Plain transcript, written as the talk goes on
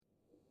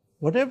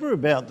Whatever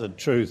about the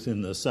truth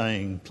in the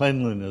saying,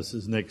 cleanliness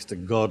is next to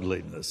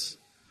godliness,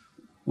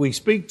 we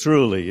speak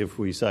truly if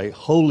we say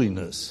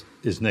holiness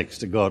is next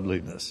to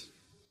godliness.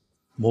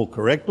 More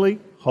correctly,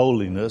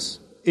 holiness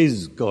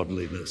is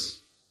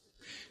godliness.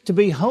 To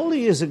be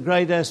holy is a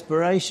great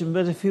aspiration,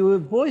 but if you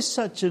voice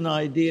such an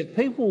idea,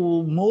 people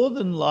will more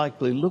than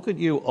likely look at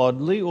you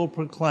oddly or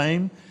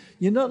proclaim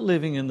you're not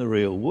living in the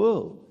real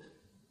world.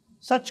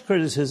 Such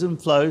criticism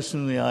flows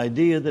from the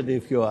idea that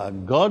if you are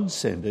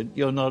God-centred,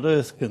 you're not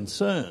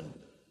earth-concerned,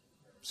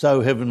 so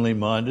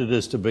heavenly-minded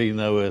as to be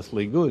no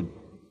earthly good.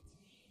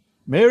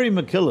 Mary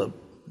MacKillop,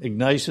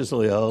 Ignatius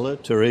Loyola,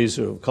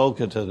 Teresa of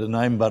Calcutta, to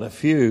name but a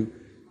few,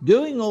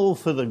 doing all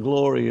for the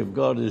glory of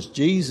God as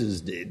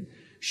Jesus did,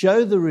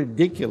 show the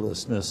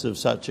ridiculousness of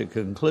such a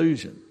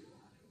conclusion.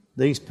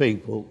 These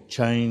people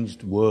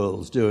changed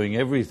worlds, doing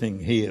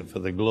everything here for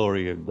the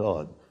glory of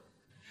God.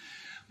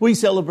 We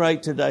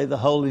celebrate today the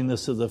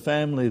holiness of the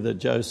family that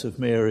Joseph,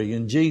 Mary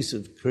and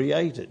Jesus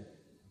created.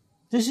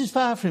 This is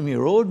far from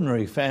your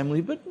ordinary family,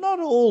 but not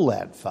all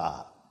that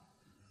far.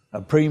 A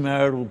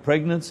premarital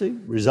pregnancy,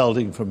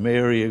 resulting from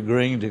Mary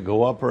agreeing to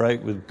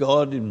cooperate with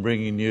God in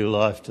bringing new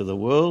life to the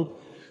world,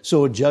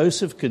 saw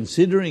Joseph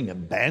considering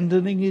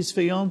abandoning his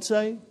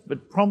fiancée,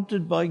 but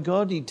prompted by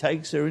God, he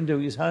takes her into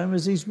his home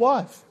as his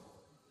wife.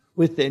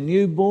 With their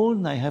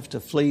newborn, they have to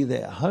flee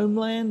their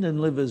homeland and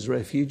live as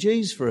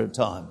refugees for a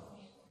time.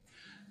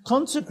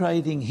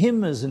 Consecrating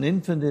him as an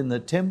infant in the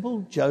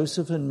temple,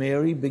 Joseph and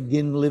Mary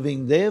begin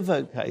living their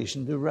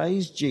vocation to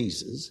raise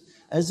Jesus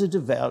as a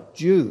devout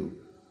Jew,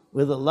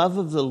 with a love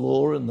of the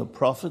law and the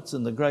prophets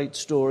and the great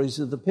stories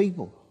of the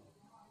people.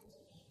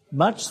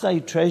 Much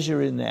they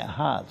treasure in their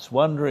hearts,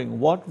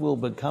 wondering what will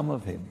become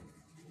of him.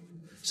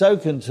 So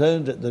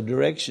concerned at the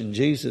direction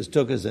Jesus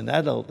took as an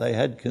adult, they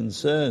had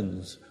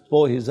concerns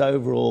for his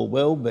overall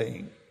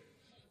well-being.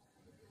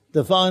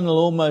 The final,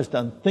 almost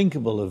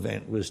unthinkable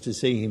event was to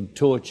see him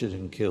tortured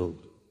and killed.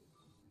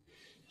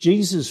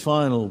 Jesus'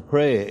 final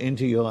prayer,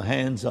 "Into your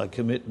hands I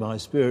commit my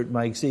spirit,"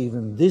 makes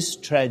even this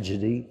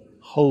tragedy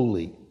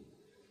holy.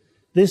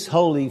 This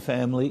holy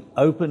family,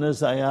 open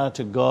as they are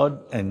to God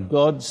and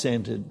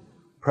God-centred,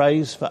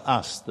 prays for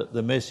us that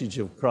the message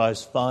of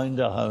Christ find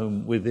a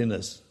home within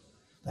us.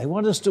 They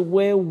want us to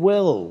wear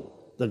well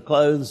the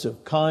clothes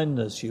of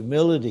kindness,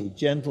 humility,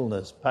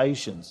 gentleness,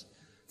 patience,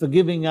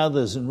 forgiving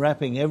others and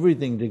wrapping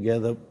everything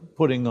together,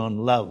 putting on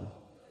love.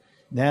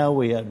 Now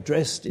we are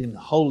dressed in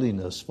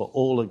holiness for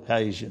all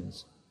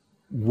occasions.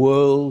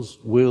 Worlds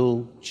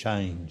will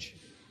change.